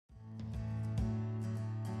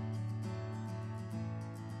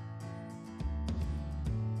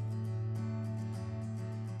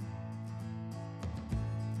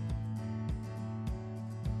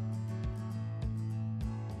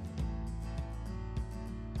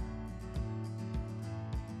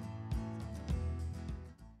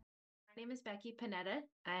name is Becky Panetta,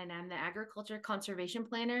 and I'm the Agriculture Conservation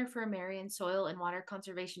Planner for Marion Soil and Water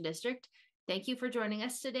Conservation District. Thank you for joining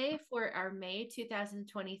us today for our May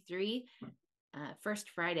 2023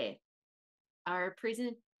 First Friday. Our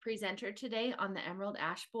presenter today on the Emerald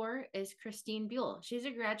Ash Borer is Christine Buhl. She's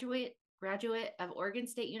a graduate of Oregon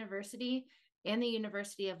State University and the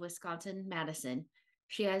University of Wisconsin-Madison.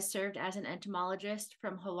 She has served as an entomologist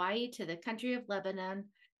from Hawaii to the country of Lebanon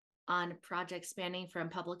on projects spanning from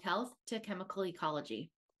public health to chemical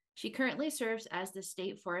ecology. She currently serves as the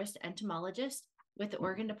state forest entomologist with the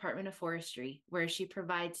Oregon Department of Forestry, where she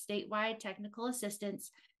provides statewide technical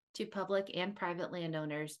assistance to public and private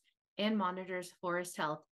landowners and monitors forest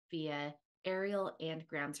health via aerial and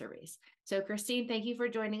ground surveys. So Christine, thank you for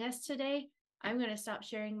joining us today. I'm going to stop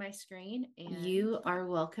sharing my screen and you are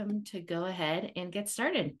welcome to go ahead and get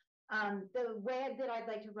started. The way that I'd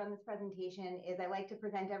like to run this presentation is I like to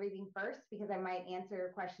present everything first because I might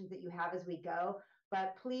answer questions that you have as we go,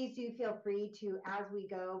 but please do feel free to, as we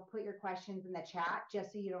go, put your questions in the chat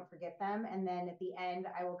just so you don't forget them. And then at the end,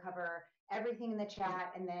 I will cover everything in the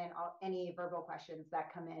chat and then any verbal questions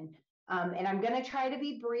that come in. And I'm going to try to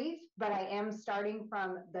be brief, but I am starting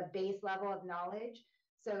from the base level of knowledge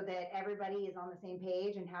so that everybody is on the same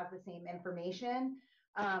page and has the same information.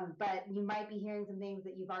 But you might be hearing some things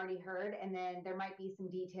that you've already heard, and then there might be some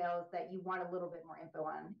details that you want a little bit more info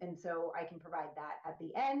on. And so I can provide that at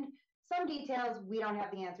the end. Some details we don't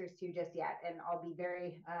have the answers to just yet, and I'll be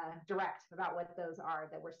very direct about what those are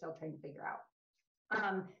that we're still trying to figure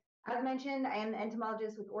out. As mentioned, I am the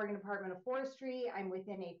entomologist with Oregon Department of Forestry. I'm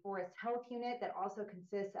within a forest health unit that also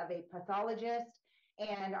consists of a pathologist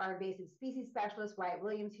and our invasive species specialist, Wyatt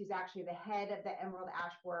Williams, who's actually the head of the Emerald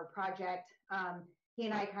Ash Borer Project. He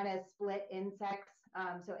and I kind of split insects.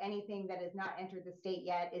 So anything that has not entered the state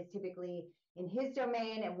yet is typically in his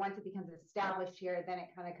domain. And once it becomes established here, then it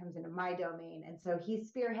kind of comes into my domain. And so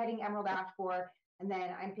he's spearheading Emerald Ash Borer, and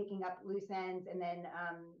then I'm picking up loose ends and then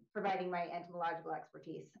providing my entomological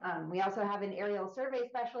expertise. We also have an aerial survey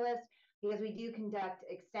specialist because we do conduct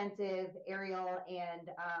extensive aerial and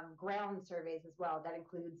ground surveys as well. That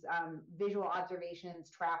includes visual observations,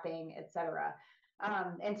 trapping, et cetera.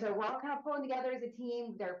 And so we're all kind of pulling together as a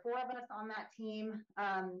team. There are 4 of us on that team.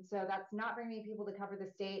 So that's not very many people to cover the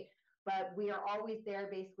state, but we are always there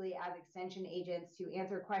basically as extension agents to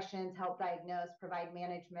answer questions, help diagnose, provide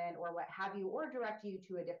management or what have you, or direct you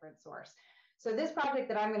to a different source. So this project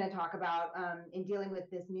that I'm going to talk about in dealing with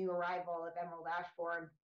this new arrival of Emerald Ash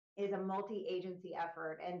Borer is a multi-agency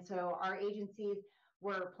effort. And so our agencies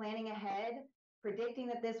were planning ahead, predicting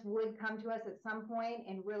that this would come to us at some point,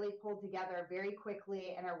 and really pulled together very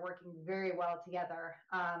quickly and are working very well together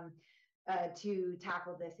to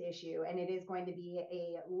tackle this issue. And it is going to be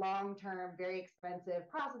a long-term, very expensive,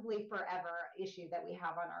 possibly forever issue that we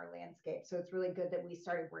have on our landscape. So it's really good that we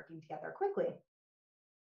started working together quickly.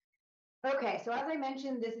 Okay, so as I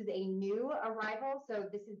mentioned, this is a new arrival. So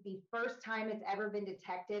this is the first time it's ever been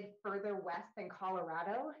detected further west than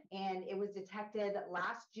Colorado. And it was detected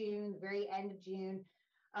last June, the very end of June,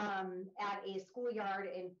 at a schoolyard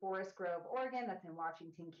in Forest Grove, Oregon. That's in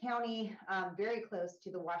Washington County, very close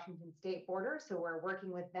to the Washington state border. So we're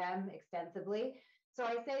working with them extensively. So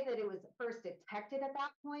I say that it was first detected at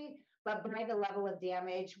that point, but by the level of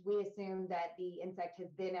damage, we assume that the insect has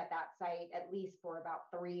been at that site at least for about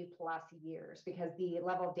 3+ years because the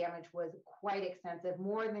level of damage was quite extensive,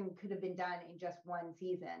 more than could have been done in just one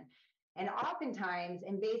season. And oftentimes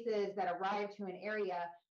invasives that arrive to an area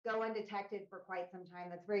go undetected for quite some time.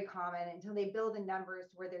 That's very common until they build in numbers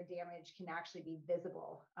to where their damage can actually be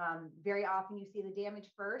visible. Very often you see the damage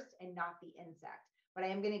first and not the insect, but I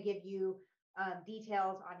am going to give you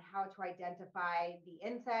details on how to identify the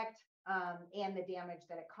insect and the damage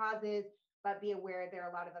that it causes, but be aware there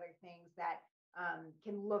are a lot of other things that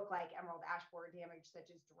can look like Emerald Ash Borer damage, such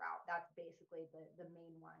as drought. That's basically the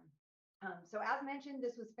main one. So as mentioned,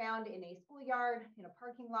 this was found in a schoolyard, in a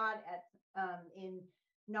parking lot in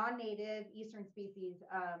non-native Eastern species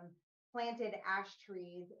planted ash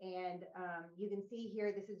trees. And you can see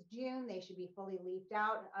here, this is June. They should be fully leafed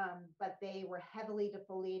out, but they were heavily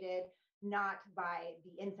defoliated, not by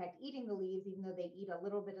the insect eating the leaves, even though they eat a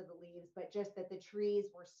little bit of the leaves, but just that the trees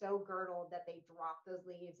were so girdled that they dropped those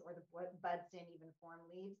leaves, or the buds didn't even form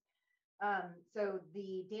leaves. So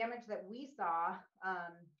the damage that we saw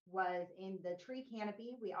was in the tree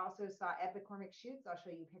canopy. We also saw epicormic shoots. I'll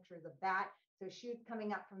show you pictures of that. So shoots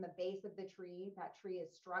coming up from the base of the tree. That tree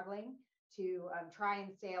is struggling to try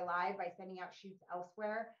and stay alive by sending out shoots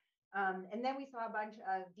elsewhere. And then we saw a bunch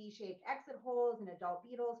of D-shaped exit holes and adult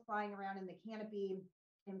beetles flying around in the canopy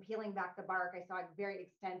and peeling back the bark. I saw very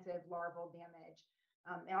extensive larval damage.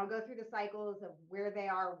 And I'll go through the cycles of where they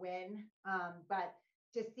are when, but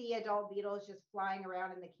to see adult beetles just flying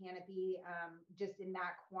around in the canopy, just in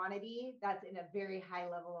that quantity, that's in a very high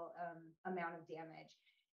level amount of damage.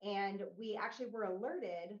 And we actually were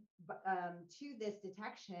alerted to this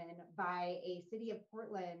detection by a City of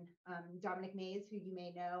Portland, Dominic Mays, who you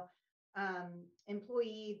may know,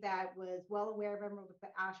 employee that was well aware of emerald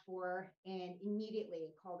ash borer and immediately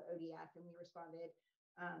called ODF, and we responded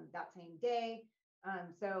that same day.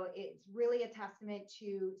 So it's really a testament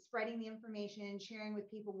to spreading the information, sharing with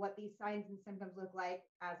people what these signs and symptoms look like,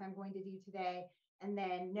 as I'm going to do today, and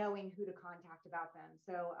then knowing who to contact about them.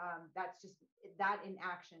 So that's just that in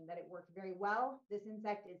action, that it worked very well. This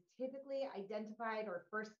insect is typically identified or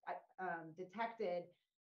first detected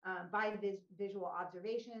by visual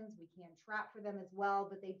observations. We can trap for them as well,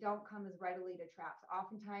 but they don't come as readily to traps.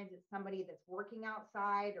 Oftentimes it's somebody that's working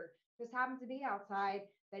outside or just happens to be outside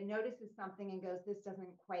that notices something and goes, this doesn't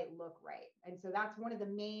quite look right. And so that's one of the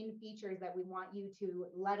main features that we want you to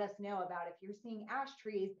let us know about. If you're seeing ash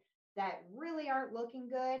trees that really aren't looking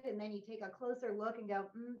good, and then you take a closer look and go,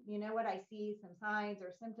 you know what, I see some signs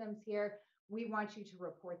or symptoms here, we want you to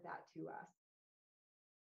report that to us.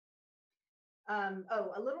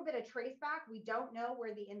 A little bit of trace back. We don't know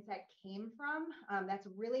where the insect came from. That's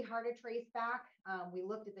really hard to trace back. We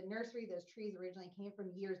looked at the nursery. Those trees originally came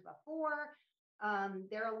from years before.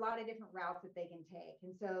 There are a lot of different routes that they can take.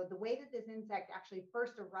 And so the way that this insect actually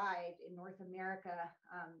first arrived in North America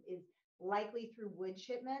is likely through wood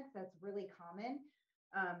shipments. That's really common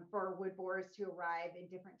for wood borers to arrive in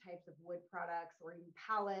different types of wood products or even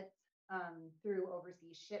pallets through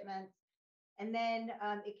overseas shipments. And then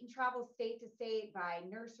it can travel state to state by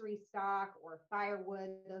nursery stock or firewood.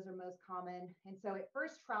 Those are most common. And so it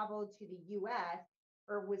first traveled to the US,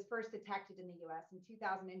 or was first detected in the US in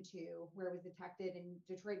 2002, where it was detected in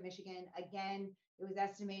Detroit, Michigan. Again, it was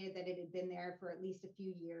estimated that it had been there for at least a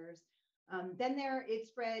few years. Then it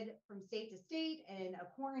spread from state to state, and a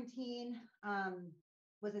quarantine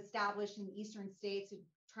was established in the eastern states to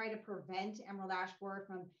try to prevent emerald ash borer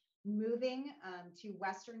from moving to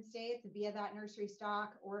western states via that nursery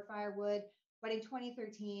stock or firewood. But in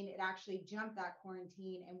 2013, it actually jumped that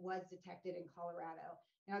quarantine and was detected in Colorado.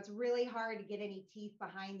 Now, it's really hard to get any teeth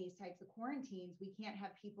behind these types of quarantines. We can't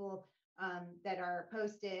have people that are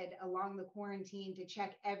posted along the quarantine to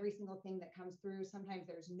check every single thing that comes through. Sometimes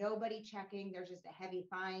there's nobody checking. There's just a heavy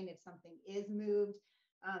fine if something is moved,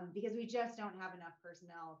 because we just don't have enough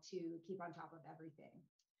personnel to keep on top of everything.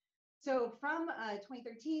 So from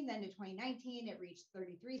 2013 then to 2019, it reached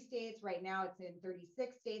 33 states. Right now it's in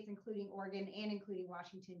 36 states, including Oregon and including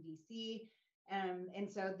Washington, D.C. And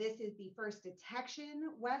so this is the first detection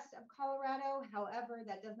west of Colorado. However,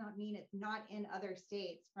 that does not mean it's not in other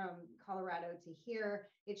states from Colorado to here.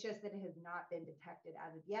 It's just that it has not been detected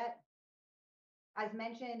as of yet. As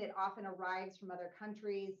mentioned, it often arrives from other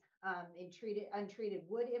countries in untreated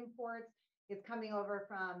wood imports. It's coming over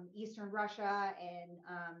from Eastern Russia and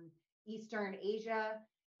Eastern Asia,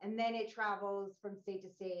 and then it travels from state to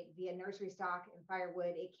state via nursery stock and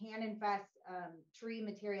firewood. It can infest tree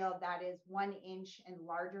material that is 1 inch and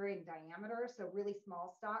larger in diameter, so really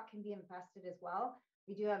small stock can be infested as well.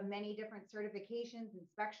 We do have many different certifications,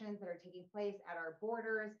 inspections that are taking place at our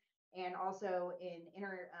borders and also in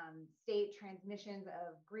interstate transmissions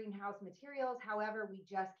of greenhouse materials. However, we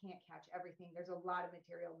just can't catch everything. There's a lot of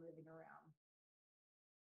material moving around.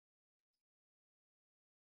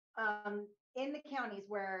 In the counties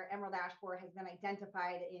where emerald ash borer has been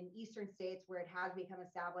identified in eastern states where it has become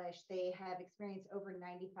established, they have experienced over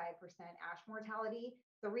 95% ash mortality.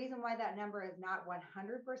 The reason why that number is not 100%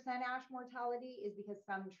 ash mortality is because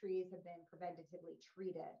some trees have been preventatively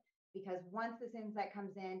treated. Because once this insect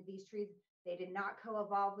comes in, these trees, they did not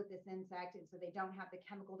co-evolve with this insect, and so they don't have the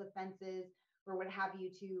chemical defenses or what have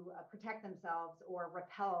you to protect themselves or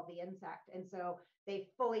repel the insect. And so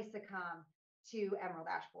they fully succumb to emerald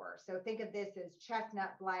ash borer. So think of this as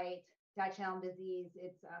chestnut blight, Dutch elm disease.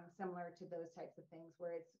 It's similar to those types of things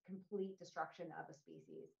where it's complete destruction of a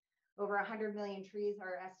species. Over 100 million trees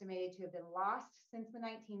are estimated to have been lost since the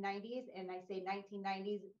 1990s. And I say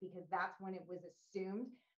 1990s because that's when it was assumed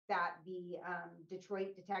that the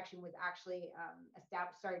Detroit detection was actually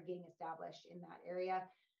started getting established in that area.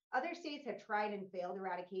 Other states have tried and failed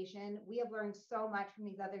eradication. We have learned so much from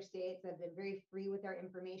these other states that have been very free with their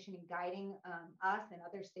information and guiding us and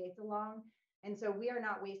other states along. And so we are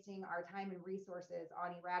not wasting our time and resources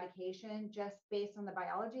on eradication just based on the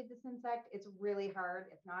biology of this insect. It's really hard,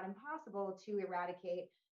 if not impossible, to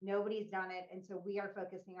eradicate. Nobody's done it. And so we are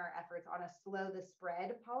focusing our efforts on a slow the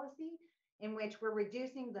spread policy in which we're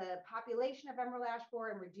reducing the population of emerald ash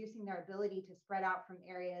borer and reducing their ability to spread out from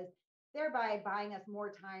areas, thereby buying us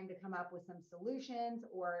more time to come up with some solutions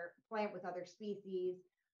or plant with other species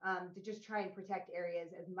to just try and protect areas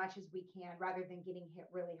as much as we can rather than getting hit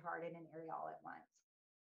really hard in an area all at once.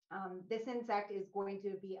 This insect is going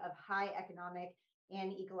to be of high economic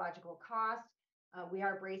and ecological cost. We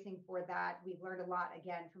are bracing for that. We've learned a lot,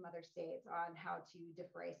 again, from other states on how to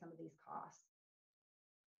defray some of these costs.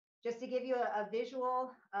 Just to give you a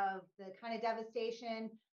visual of the kind of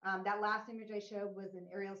devastation, that last image I showed was an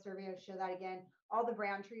aerial survey. I'll show that again. All the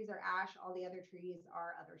brown trees are ash. All the other trees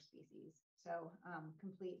are other species. So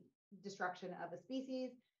complete destruction of a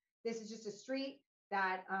species. This is just a street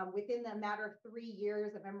that within the matter of 3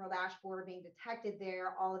 years of emerald ash borer being detected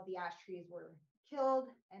there, all of the ash trees were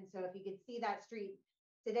killed. And so if you could see that street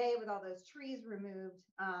today with all those trees removed,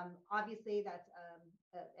 obviously that's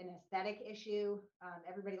an aesthetic issue.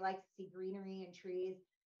 Everybody likes to see greenery and trees.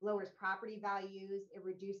 Lowers property values. It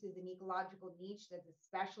reduces an ecological niche that's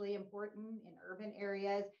especially important in urban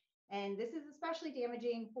areas. And this is especially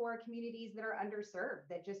damaging for communities that are underserved,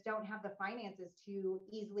 that just don't have the finances to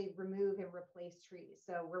easily remove and replace trees.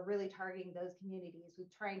 So we're really targeting those communities with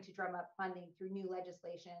trying to drum up funding through new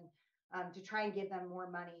legislation to try and give them more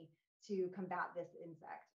money to combat this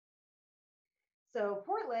insect. So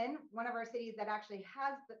Portland, one of our cities that actually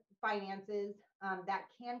has the finances that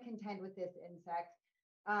can contend with this insect,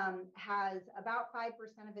 has about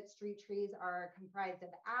 5% of its street trees are comprised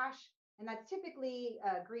of ash, and that's typically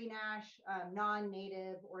green ash,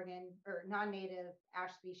 non-native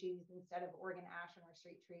ash species instead of Oregon ash on our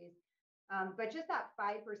street trees. But just that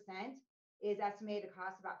 5% is estimated to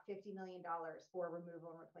cost about $50 million for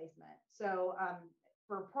removal and replacement. So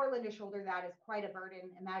for Portland to shoulder that is quite a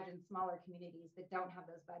burden. Imagine smaller communities that don't have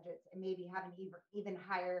those budgets and maybe have an even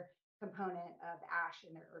higher component of ash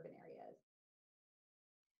in their urban areas.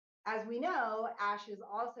 As we know, ash is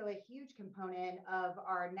also a huge component of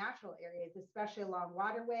our natural areas, especially along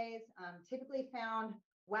waterways, typically found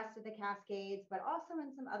west of the Cascades, but also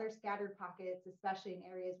in some other scattered pockets, especially in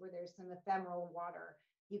areas where there's some ephemeral water.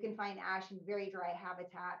 You can find ash in very dry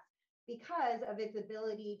habitats because of its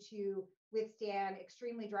ability to withstand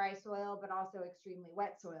extremely dry soil, but also extremely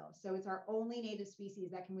wet soil. So it's our only native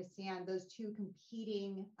species that can withstand those two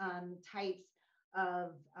competing types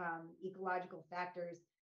of ecological factors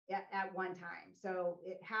at one time. So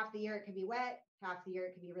half the year it can be wet, half the year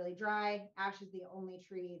it can be really dry. Ash is the only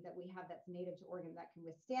tree that we have that's native to Oregon that can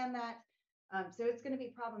withstand that. So it's going to be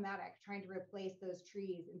problematic trying to replace those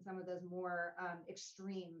trees in some of those more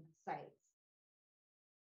extreme sites.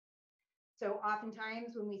 So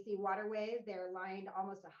oftentimes when we see waterways, they're lined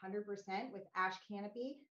almost 100% with ash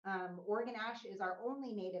canopy. Oregon ash is our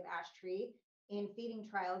only native ash tree. In feeding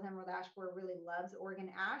trials, emerald ash borer really loves Oregon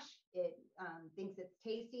ash. It thinks it's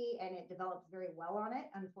tasty and it develops very well on it,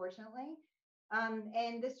 unfortunately.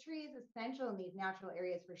 And this tree is essential in these natural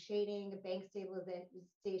areas for shading, bank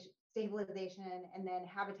stabilization, and then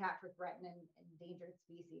habitat for threatened and endangered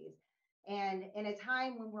species. And in a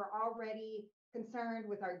time when we're already concerned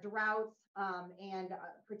with our droughts and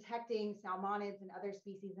protecting salmonids and other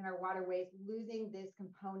species in our waterways, losing this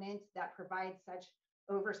component that provides such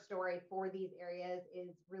overstory for these areas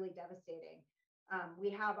is really devastating. We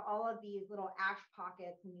have all of these little ash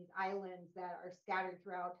pockets and these islands that are scattered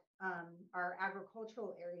throughout our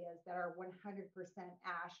agricultural areas that are 100%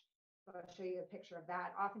 ash. So I'll show you a picture of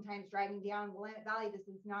that. Oftentimes driving down Willamette Valley, this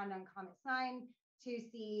is not an uncommon sign to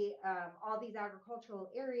see all these agricultural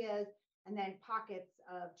areas and then pockets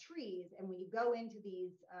of trees. And when you go into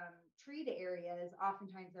these treed areas,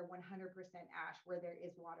 oftentimes they're 100% ash where there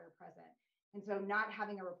is water present. And so not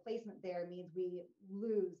having a replacement there means we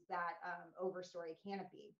lose that overstory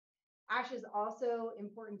canopy. Ash is also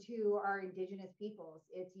important to our indigenous peoples.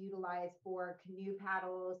 It's utilized for canoe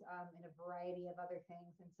paddles and a variety of other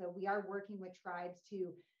things. And so we are working with tribes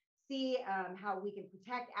to see how we can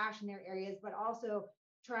protect ash in their areas, but also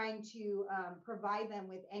trying to provide them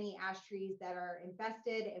with any ash trees that are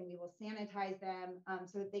infested, and we will sanitize them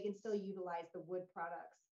so that they can still utilize the wood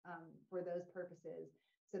products for those purposes,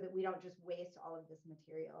 so that we don't just waste all of this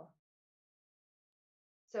material.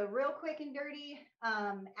 So real quick and dirty,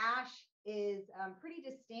 ash is pretty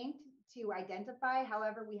distinct to identify.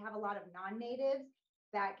 However, we have a lot of non-natives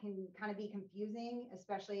that can kind of be confusing,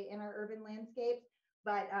 especially in our urban landscapes.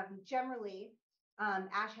 But generally,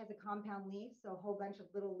 ash has a compound leaf, so a whole bunch of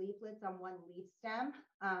little leaflets on one leaf stem.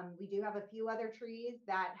 We do have a few other trees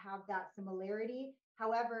that have that similarity.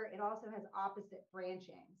 However, it also has opposite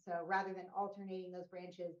branching. So rather than alternating those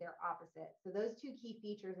branches, they're opposite. So those two key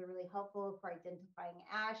features are really helpful for identifying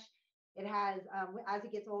ash. It has, as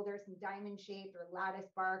it gets older, some diamond shaped or lattice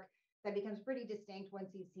bark that becomes pretty distinct once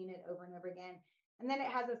you've seen it over and over again. And then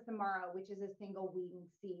it has a samara, which is a single winged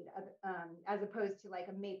seed, as opposed to like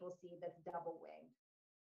a maple seed that's double winged.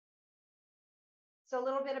 So a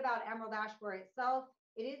little bit about emerald ash borer itself.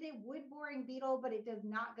 It is a wood boring beetle, but it does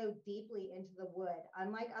not go deeply into the wood.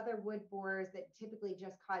 Unlike other wood borers that typically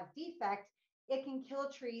just cause defect, it can kill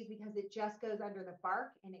trees because it just goes under the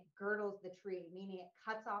bark and it girdles the tree, meaning it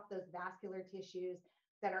cuts off those vascular tissues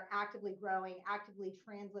that are actively growing, actively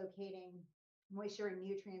translocating moisture and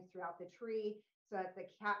nutrients throughout the tree. So that's the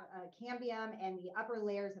cambium and the upper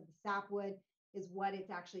layers of the sapwood is what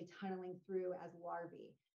it's actually tunneling through as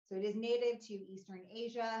larvae. So it is native to Eastern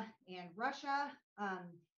Asia and Russia.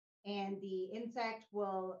 And the insect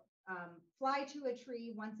will fly to a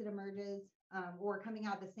tree once it emerges or coming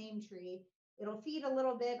out the same tree. It'll feed a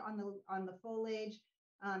little bit on the foliage,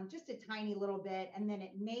 just a tiny little bit, and then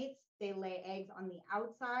it mates. They lay eggs on the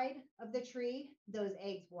outside of the tree. Those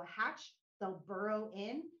eggs will hatch. They'll burrow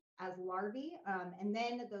in as larvae, and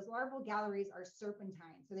then those larval galleries are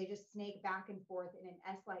serpentine. So they just snake back and forth in an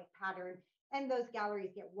S-like pattern, and those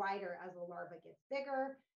galleries get wider as the larva gets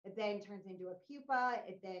bigger. It then turns into a pupa.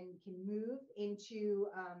 It then can move into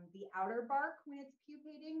the outer bark when it's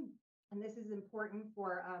pupating. And this is important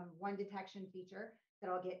for one detection feature that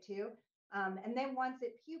I'll get to. And then once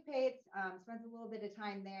it pupates, spends a little bit of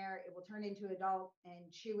time there, it will turn into adult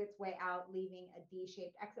and chew its way out, leaving a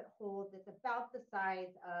D-shaped exit hole that's about the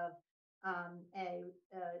size of a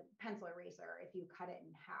pencil eraser if you cut it in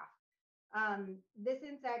half. This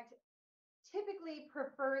insect typically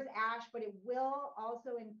prefers ash, but it will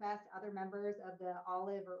also infest other members of the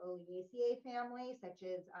olive or Oleaceae family, such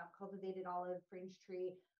as cultivated olive, fringe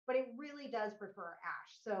tree, but it really does prefer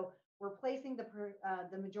ash. So we're placing the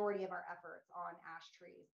majority of our efforts on ash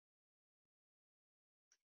trees.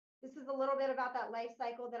 This is a little bit about that life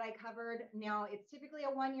cycle that I covered. Now, it's typically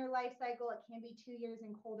a 1-year life cycle. It can be 2 years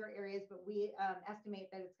in colder areas, but we estimate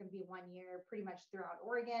that it's going to be 1 year pretty much throughout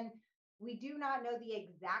Oregon. We do not know the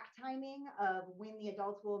exact timing of when the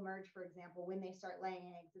adults will emerge, for example, when they start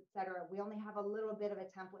laying eggs, et cetera. We only have a little bit of a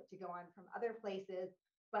template to go on from other places,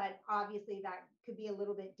 but obviously that could be a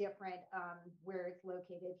little bit different where it's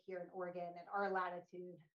located here in Oregon at our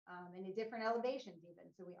latitude and at different elevations even.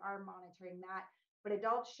 So we are monitoring that, but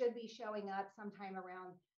adults should be showing up sometime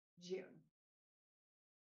around June.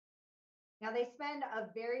 Now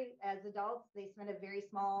as adults, they spend a very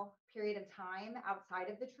small period of time outside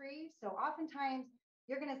of the tree. So oftentimes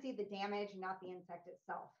you're going to see the damage, not the insect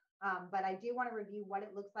itself. But I do want to review what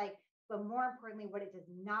it looks like, but more importantly, what it does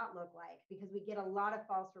not look like, because we get a lot of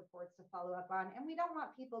false reports to follow up on, and we don't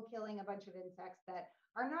want people killing a bunch of insects that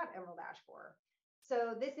are not emerald ash borer.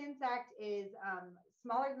 So this insect is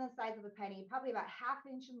smaller than the size of a penny, probably about 1/2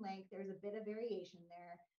 inch in length. There's a bit of variation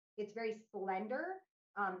there. It's very slender.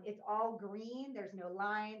 It's all green. There's no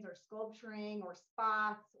lines or sculpturing or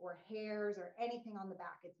spots or hairs or anything on the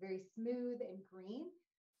back. It's very smooth and green.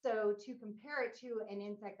 So to compare it to an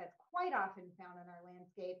insect that's quite often found in our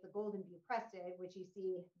landscape, the golden buprested, which you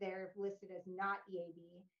see there listed as not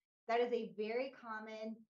EAB, that is a very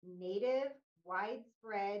common native,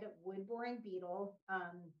 widespread wood-boring beetle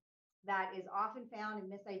that is often found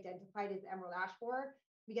and misidentified as emerald ash borer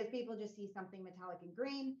because people just see something metallic and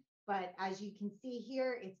green. But as you can see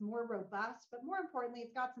here, it's more robust, but more importantly,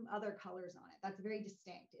 it's got some other colors on it. That's very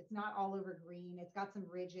distinct. It's not all over green. It's got some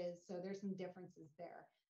ridges. So there's some differences there.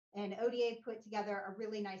 And ODA put together a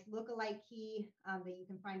really nice lookalike key that you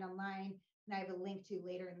can find online. And I have a link to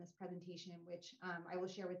later in this presentation, which I will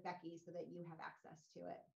share with Becky so that you have access to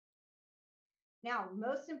it. Now,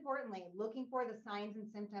 most importantly, looking for the signs and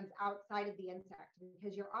symptoms outside of the insect,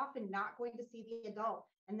 because you're often not going to see the adult,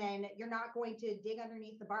 and then you're not going to dig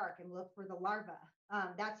underneath the bark and look for the larva.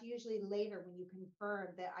 That's usually later when you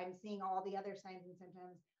confirm that I'm seeing all the other signs and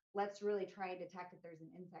symptoms. Let's really try and detect if there's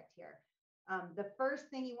an insect here. The first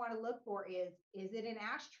thing you want to look for is it an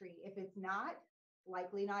ash tree? If it's not,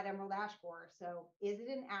 likely not emerald ash borer. So is it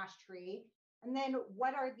an ash tree? And then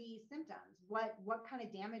what are the symptoms? What kind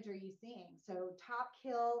of damage are you seeing? So top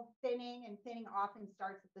kill, thinning, and thinning often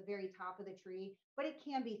starts at the very top of the tree, but it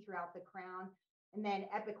can be throughout the crown. And then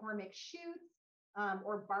epicormic shoots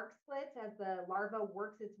or bark splits as the larva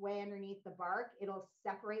works its way underneath the bark. It'll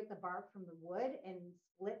separate the bark from the wood and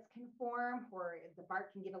splits can form, or the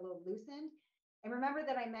bark can get a little loosened. And remember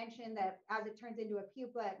that I mentioned that as it turns into a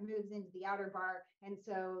pupa, it moves into the outer bark. And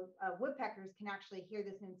so woodpeckers can actually hear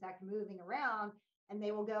this insect moving around, and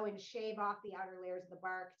they will go and shave off the outer layers of the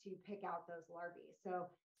bark to pick out those larvae. So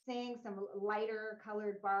seeing some lighter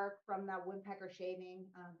colored bark from that woodpecker shaving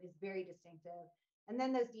is very distinctive. and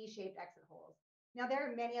then those D-shaped exit holes. Now, there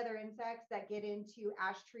are many other insects that get into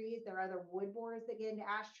ash trees. There are other wood borers that get into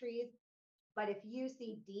ash trees. But if you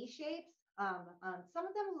see D shapes, some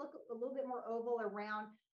of them look a little bit more oval or round,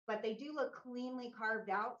 but they do look cleanly carved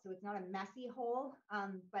out. So it's not a messy hole.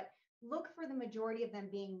 But look for the majority of them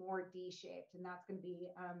being more D shaped. And that's going to be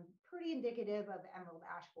pretty indicative of emerald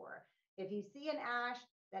ash borer. If you see an ash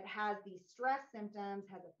that has these stress symptoms,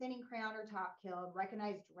 has a thinning crown or top kill,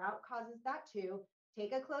 recognize drought causes that too.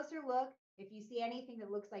 Take a closer look. If you see anything that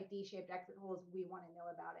looks like D-shaped exit holes, we want to know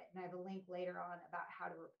about it. And I have a link later on about how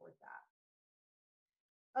to report that.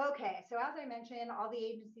 Okay, so as I mentioned, all the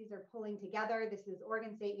agencies are pulling together. This is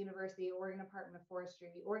Oregon State University, Oregon Department of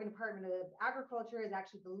Forestry, Oregon Department of Agriculture is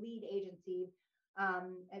actually the lead agency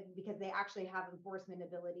because they actually have enforcement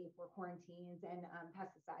ability for quarantines and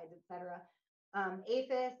pesticides, et cetera.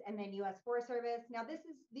 APHIS, and then U.S. Forest Service. Now,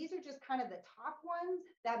 these are just kind of the top ones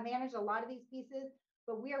that manage a lot of these pieces,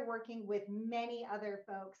 but we are working with many other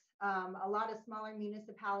folks, a lot of smaller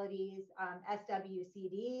municipalities,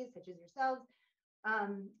 SWCDs, such as yourselves,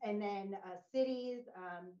 and then cities,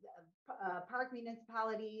 park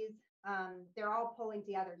municipalities. They're all pulling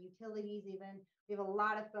together, utilities even. We have a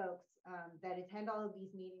lot of folks that attend all of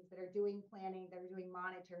these meetings that are doing planning, that are doing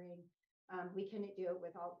monitoring. We couldn't do it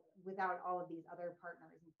without all of these other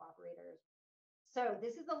partners and cooperators. So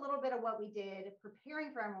this is a little bit of what we did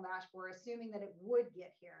preparing for emerald ash borer, assuming that it would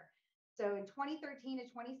get here. So in 2013 to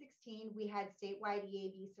 2016, we had statewide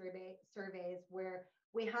EAB surveys where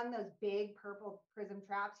we hung those big purple prism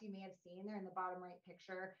traps you may have seen there in the bottom right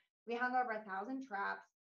picture. We hung over 1,000 traps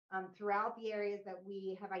throughout the areas that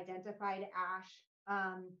we have identified ash.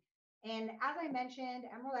 And as I mentioned,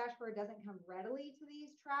 emerald ash borer doesn't come readily to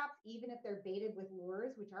these traps, even if they're baited with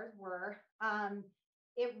lures, which ours were.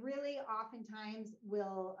 It really oftentimes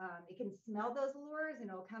will, it can smell those lures and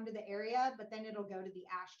it'll come to the area, but then it'll go to the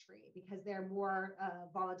ash tree because they're more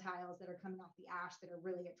volatiles that are coming off the ash that are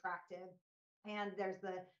really attractive. And there's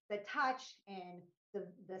the touch and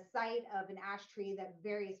the sight of an ash tree that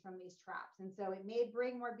varies from these traps. And so it may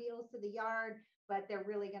bring more beetles to the yard, but they're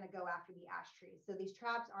really going to go after the ash trees. So these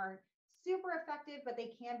traps aren't super effective, but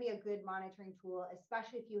they can be a good monitoring tool,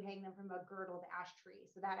 especially if you hang them from a girdled ash tree.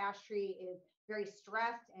 So that ash tree is very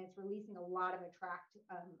stressed and it's releasing a lot of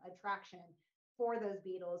attraction for those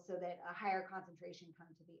beetles so that a higher concentration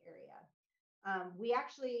come to the area. We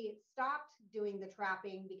actually stopped doing the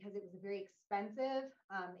trapping because it was very expensive.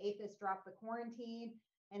 APHIS dropped the quarantine,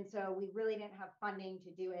 and so we really didn't have funding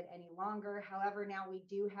to do it any longer. However, now we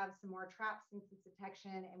do have some more traps since its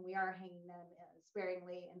detection, and we are hanging them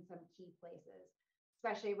sparingly in some key places,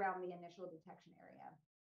 especially around the initial detection area.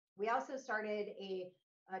 We also started a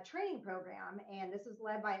training program, and this was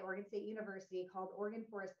led by Oregon State University called Oregon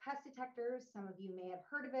Forest Pest Detectors. Some of you may have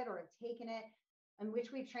heard of it or have taken it, in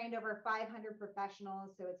which we've trained over 500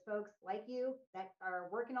 professionals. So it's folks like you that are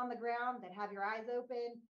working on the ground, that have your eyes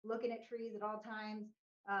open, looking at trees at all times,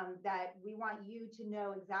 that we want you to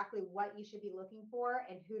know exactly what you should be looking for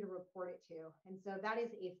and who to report it to. And so that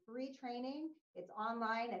is a free training. It's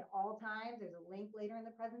online at all times. There's a link later in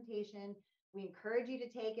the presentation. We encourage you to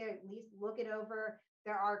take it, at least look it over.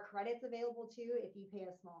 There are credits available too if you pay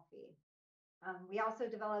a small fee. We also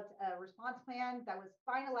developed a response plan that was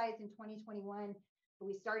finalized in 2021, but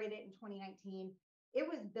we started it in 2019. It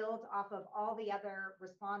was built off of all the other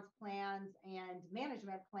response plans and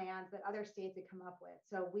management plans that other states had come up with.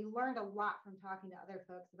 So we learned a lot from talking to other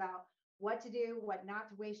folks about what to do, what not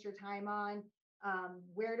to waste your time on,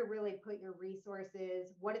 where to really put your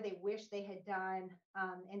resources, what do they wish they had done.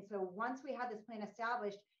 And so once we had this plan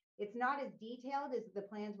established, it's not as detailed as the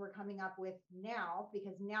plans we're coming up with now,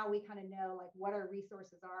 because now we kind of know like what our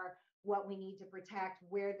resources are, what we need to protect,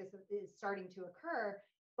 where this is starting to occur.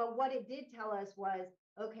 But what it did tell us was,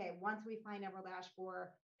 okay, once we find emerald ash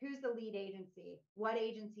borer, who's the lead agency? What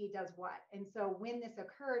agency does what? And so when this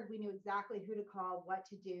occurred, we knew exactly who to call, what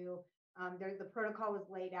to do. The protocol was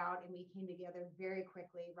laid out and we came together very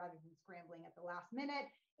quickly rather than scrambling at the last minute.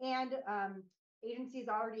 And agencies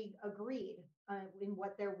already agreed in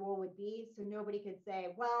what their role would be. So nobody could say,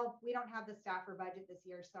 well, we don't have the staff or budget this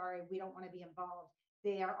year. Sorry, we don't want to be involved.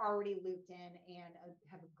 They are already looped in and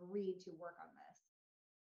have agreed to work on this.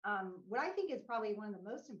 What I think is probably one of the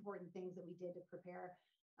most important things that we did to prepare,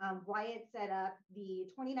 Wyatt set up the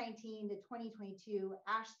 2019 to 2022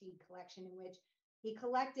 ash seed collection, in which he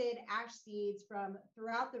collected ash seeds from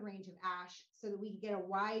throughout the range of ash so that we could get a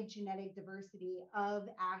wide genetic diversity of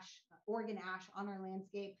ash, Oregon ash on our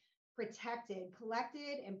landscape, protected,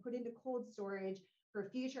 collected, and put into cold storage for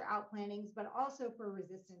future outplantings, but also for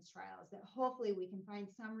resistance trials that hopefully we can find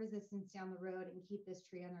some resistance down the road and keep this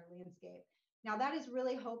tree on our landscape. Now, that is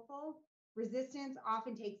really hopeful. Resistance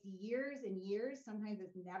often takes years and years. Sometimes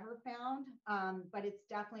it's never found, but it's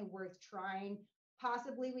definitely worth trying.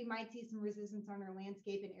 Possibly we might see some resistance on our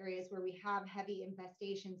landscape in areas where we have heavy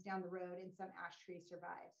infestations down the road and some ash trees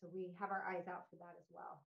survive. So we have our eyes out for that as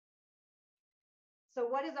well. So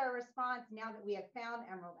what is our response now that we have found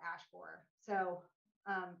emerald ash borer? So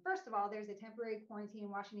first of all, there's a temporary quarantine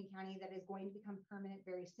in Washington County that is going to become permanent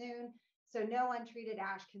very soon. So no untreated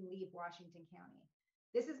ash can leave Washington County.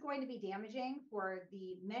 This is going to be damaging for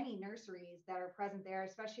the many nurseries that are present there,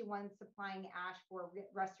 especially ones supplying ash for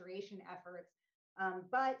restoration efforts.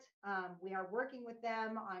 But we are working with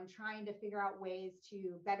them on trying to figure out ways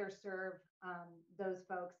to better serve those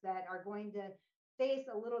folks that are going to face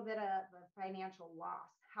a little bit of a financial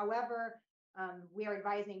loss. However, we are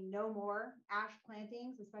advising no more ash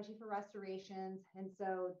plantings, especially for restorations. And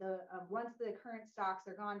so once the current stocks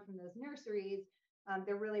are gone from those nurseries,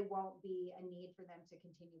 there really won't be a need for them to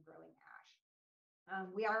continue growing ash.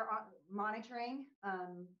 We are monitoring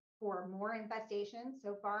for more infestations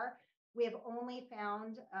so far. We have only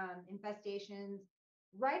found infestations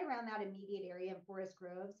right around that immediate area in Forest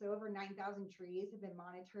Grove. So over 9,000 trees have been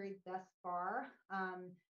monitored thus far.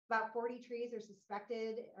 About 40 trees are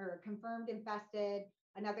suspected or confirmed infested.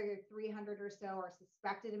 Another 300 or so are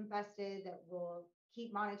suspected infested that will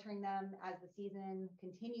keep monitoring them as the season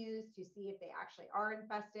continues to see if they actually are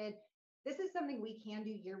infested. This is something we can do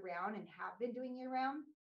year round and have been doing year round.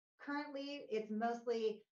 Currently, it's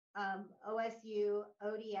mostly OSU,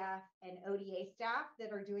 ODF, and ODA staff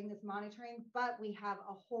that are doing this monitoring, but we have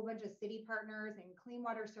a whole bunch of city partners and Clean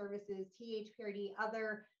Water Services, THPRD,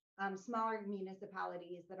 other smaller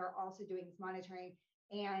municipalities that are also doing this monitoring.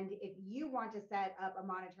 And if you want to set up a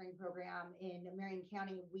monitoring program in Marion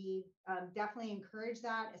County, we definitely encourage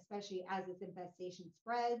that, especially as this infestation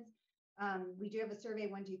spreads. We do have a survey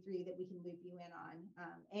 123 that we can loop you in on.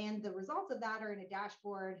 And the results of that are in a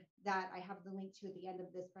dashboard that I have the link to at the end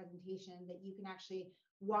of this presentation that you can actually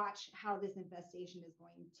watch how this infestation is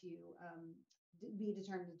going to be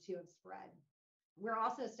determined to have spread. We're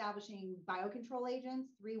also establishing biocontrol agents,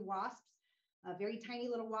 3 wasps, very tiny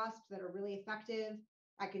little wasps that are really effective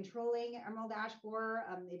at controlling emerald ash borer.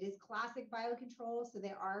 It is classic biocontrol, so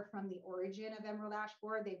they are from the origin of emerald ash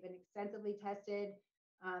borer. They've been extensively tested.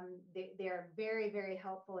 They are very, very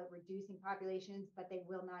helpful at reducing populations, but they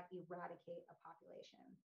will not eradicate a population.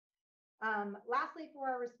 Lastly, for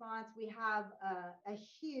our response, we have a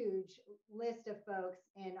huge list of folks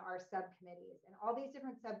in our subcommittees, and all these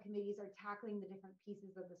different subcommittees are tackling the different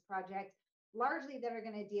pieces of this project, largely that are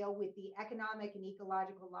going to deal with the economic and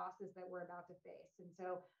ecological losses that we're about to face. And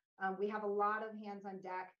so we have a lot of hands on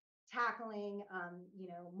deck tackling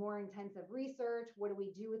more intensive research. What do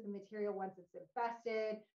we do with the material once it's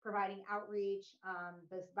infested, providing outreach,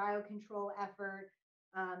 this biocontrol effort,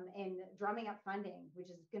 and drumming up funding, which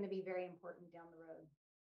is going to be very important down the road.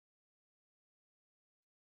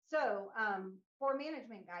 So for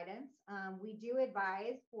management guidance, we do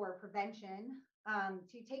advise for prevention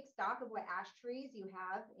to take stock of what ash trees you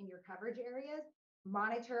have in your coverage areas.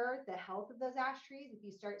 Monitor the health of those ash trees. If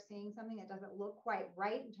you start seeing something that doesn't look quite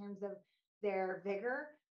right in terms of their vigor,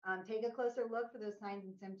 take a closer look for those signs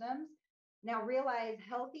and symptoms. Now realize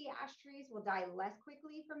healthy ash trees will die less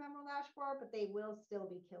quickly from emerald ash borer, but they will still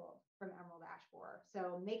be killed from emerald ash borer.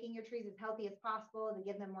 So making your trees as healthy as possible to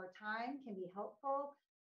give them more time can be helpful,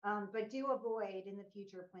 but do avoid in the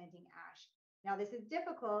future planting ash. Now, this is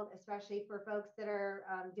difficult, especially for folks that are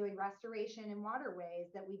doing restoration in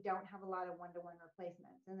waterways that we don't have a lot of one-to-one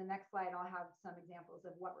replacements. In the next slide, I'll have some examples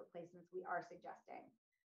of what replacements we are suggesting.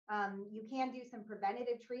 You can do some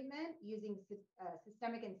preventative treatment using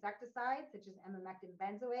systemic insecticides, such as emamectin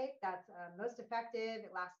benzoate. That's most effective.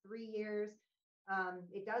 It lasts 3 years.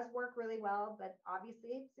 It does work really well, but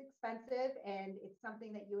obviously it's expensive and it's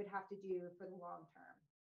something that you would have to do for the long term.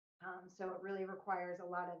 So it really requires a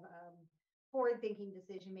lot of forward-thinking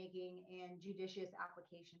decision-making and judicious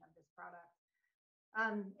application of this product.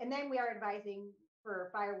 And then we are advising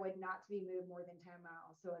for firewood not to be moved more than 10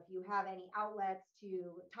 miles. So if you have any outlets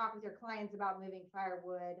to talk with your clients about moving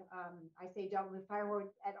firewood, I say don't move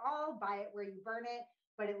firewood at all, buy it where you burn it,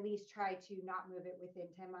 but at least try to not move it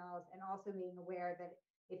within 10 miles. And also being aware that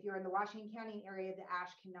if you're in the Washington County area, the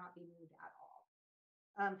ash cannot be moved at all.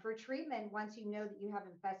 For treatment, once you know that you have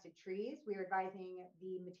infested trees, we are advising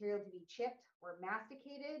the material to be chipped or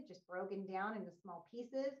masticated, just broken down into small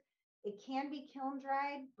pieces. It can be kiln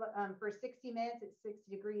dried, but for 60 minutes at 60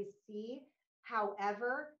 degrees C.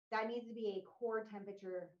 However, that needs to be a core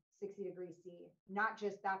temperature 60 degrees C, not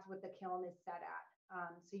just that's what the kiln is set at.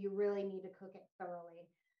 So you really need to cook it thoroughly.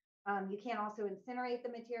 You can also incinerate the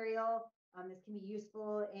material. This can be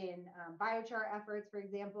useful in biochar efforts. For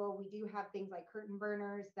example, we do have things like curtain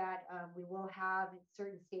burners that we will have at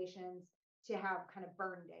certain stations to have kind of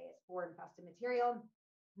burn days for infested material.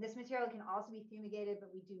 This material can also be fumigated, but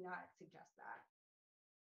we do not suggest that.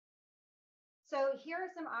 So here are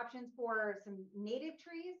some options for some native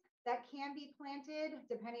trees that can be planted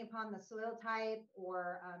depending upon the soil type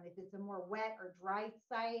or if it's a more wet or dry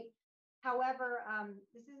site. However,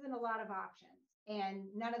 this isn't a lot of options, and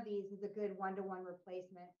none of these is a good one-to-one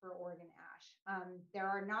replacement for Oregon ash. There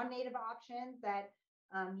are non-native options that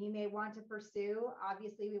you may want to pursue.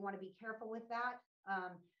 Obviously, we want to be careful with that.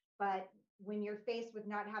 But when you're faced with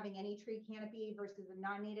not having any tree canopy versus a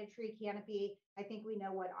non-native tree canopy, I think we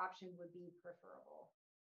know what option would be preferable.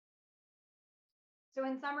 So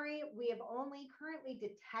in summary, we have only currently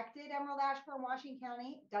detected emerald ash borer in Washington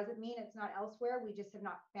County. Doesn't mean it's not elsewhere. We just have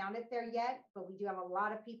not found it there yet, but we do have a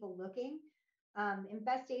lot of people looking.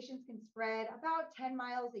 Infestations can spread about 10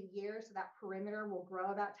 miles a year, so that perimeter will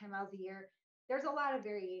grow about 10 miles a year. There's a lot of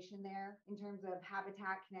variation there in terms of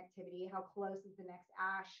habitat connectivity, how close is the next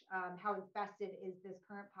ash, how infested is this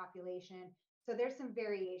current population. So there's some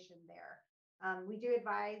variation there. We do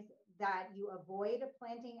advise that you avoid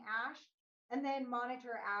planting ash and then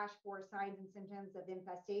monitor ash for signs and symptoms of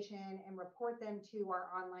infestation and report them to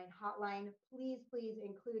our online hotline. Please, please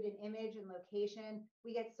include an image and location.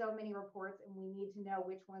 We get so many reports and we need to know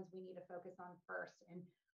which ones we need to focus on first. And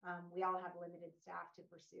we all have limited staff to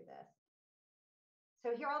pursue this.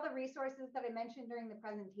 So here are all the resources that I mentioned during the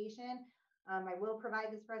presentation. I will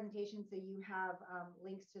provide this presentation so you have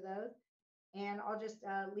links to those. And I'll just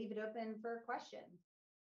leave it open for questions.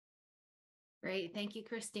 Great. Thank you,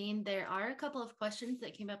 Christine. There are a couple of questions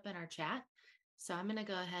that came up in our chat. So I'm going to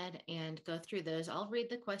go ahead and go through those. I'll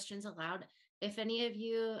read the questions aloud. If any of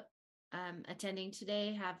you attending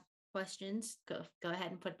today have questions, go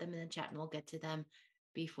ahead and put them in the chat and we'll get to them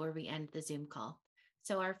before we end the Zoom call.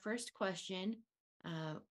 So our first question,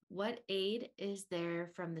 what aid is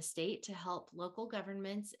there from the state to help local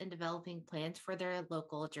governments in developing plans for their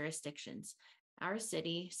local jurisdictions? Our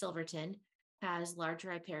city, Silverton, has large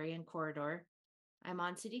riparian corridor. I'm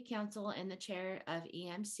on city council and the chair of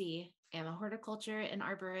EMC. I'm a horticulture and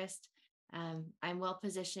arborist. I'm well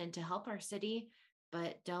positioned to help our city,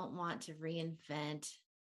 but don't want to reinvent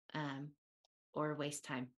or waste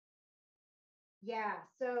time. Yeah,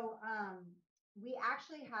 so we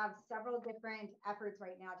actually have several different efforts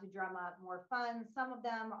right now to drum up more funds. Some of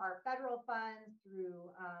them are federal funds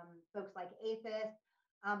through folks like APHIS,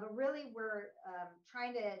 but really we're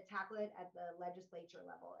trying to tackle it at the legislature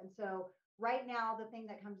level. And so right now, the thing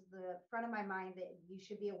that comes to the front of my mind that you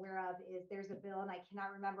should be aware of is there's a bill, and I cannot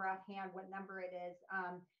remember offhand what number it is,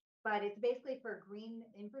 but it's basically for green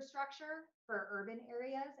infrastructure for urban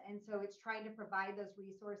areas. And so it's trying to provide those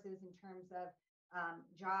resources in terms of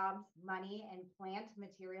jobs, money, and plant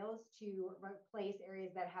materials to replace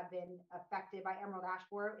areas that have been affected by emerald ash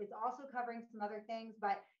borer. It's also covering some other things,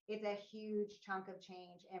 but it's a huge chunk of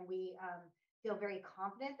change, and we feel very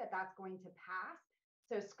confident that that's going to pass.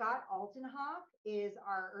 So Scott Altenhoff is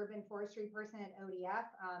our urban forestry person at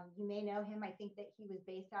ODF. You may know him. I think that he was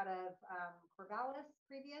based out of Corvallis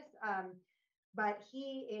previous. But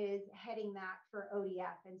he is heading that for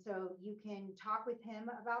ODF. And so you can talk with him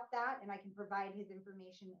about that, and I can provide his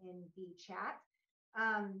information in the chat.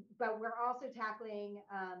 But we're also tackling,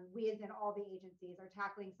 we as in all the agencies are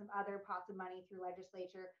tackling some other pots of money through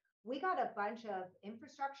legislature. We got a bunch of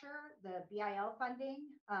infrastructure, the BIL funding,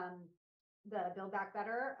 the Build Back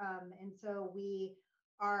Better. And so we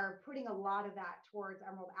are putting a lot of that towards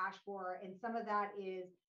emerald ash borer. And some of that is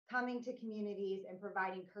coming to communities and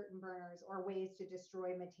providing curtain burners or ways to destroy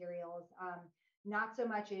materials, not so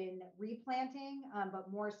much in replanting,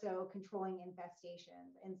 but more so controlling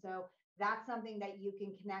infestations. And so that's something that you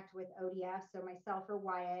can connect with ODF, so myself or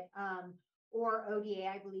Wyatt, or ODA.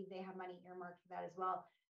 I believe they have money earmarked for that as well.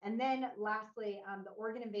 And then lastly, the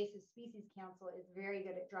Oregon Invasive Species Council is very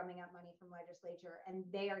good at drumming up money from legislature, and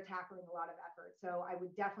they are tackling a lot of effort. So I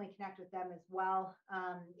would definitely connect with them as well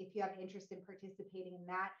if you have interest in participating in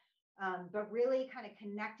that. But really kind of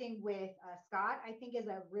connecting with Scott, I think is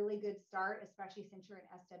a really good start, especially since you're an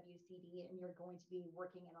SWCD and you're going to be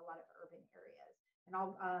working in a lot of urban areas. And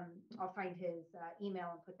I'll find his email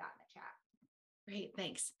and put that in the chat. Great,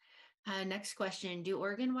 thanks. Next question, do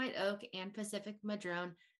Oregon white oak and Pacific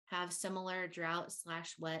madrone have similar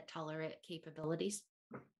drought/wet tolerant capabilities?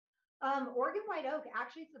 Oregon white oak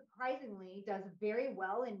actually surprisingly does very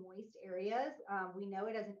well in moist areas. We know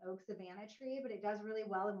it as an oak savanna tree, but it does really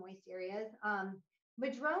well in moist areas.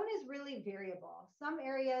 Madrone is really variable. Some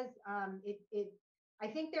areas, I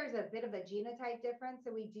think there's a bit of a genotype difference.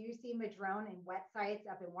 So we do see madrone in wet sites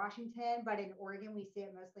up in Washington, but in Oregon, we see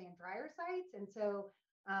it mostly in drier sites. And so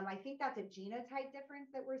I think that's a genotype difference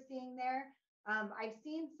that we're seeing there. I've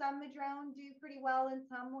seen some madrone do pretty well in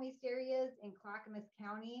some moist areas in Clackamas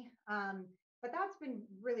County, but that's been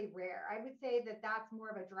really rare. I would say that that's more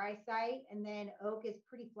of a dry site, and then oak is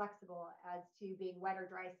pretty flexible as to being wet or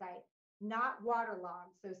dry site, not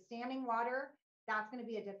waterlogged. So standing water, that's going to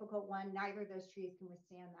be a difficult one. Neither of those trees can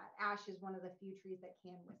withstand that. Ash is one of the few trees that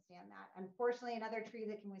can withstand that. Unfortunately, another tree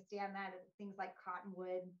that can withstand that is things like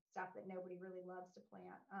cottonwood, stuff that nobody really loves to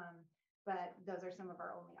plant. But those are some of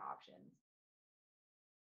our only options.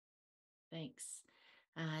 Thanks.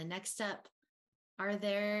 Next up, are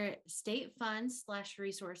there state funds /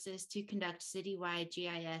 resources to conduct citywide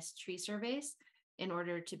GIS tree surveys in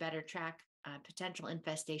order to better track potential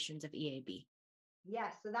infestations of EAB?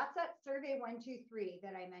 Yes, so that's that survey 123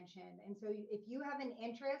 that I mentioned. And so if you have an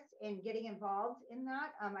interest in getting involved in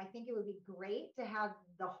that, I think it would be great to have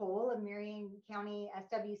the whole of Marion County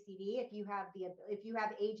SWCD if you have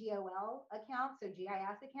AGOL accounts, so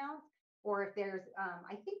GIS accounts, or if there's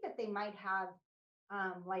I think that they might have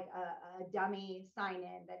like a dummy sign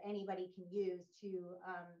in that anybody can use to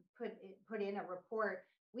put in a report.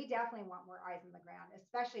 We definitely want more eyes on the ground,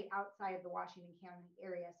 especially outside of the Washington County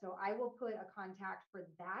area. So I will put a contact for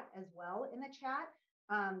that as well in the chat.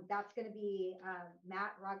 That's going to be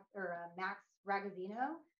Max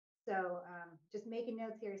Ragazzino. So just making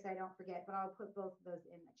notes here so I don't forget, but I'll put both of those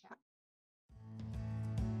in the chat.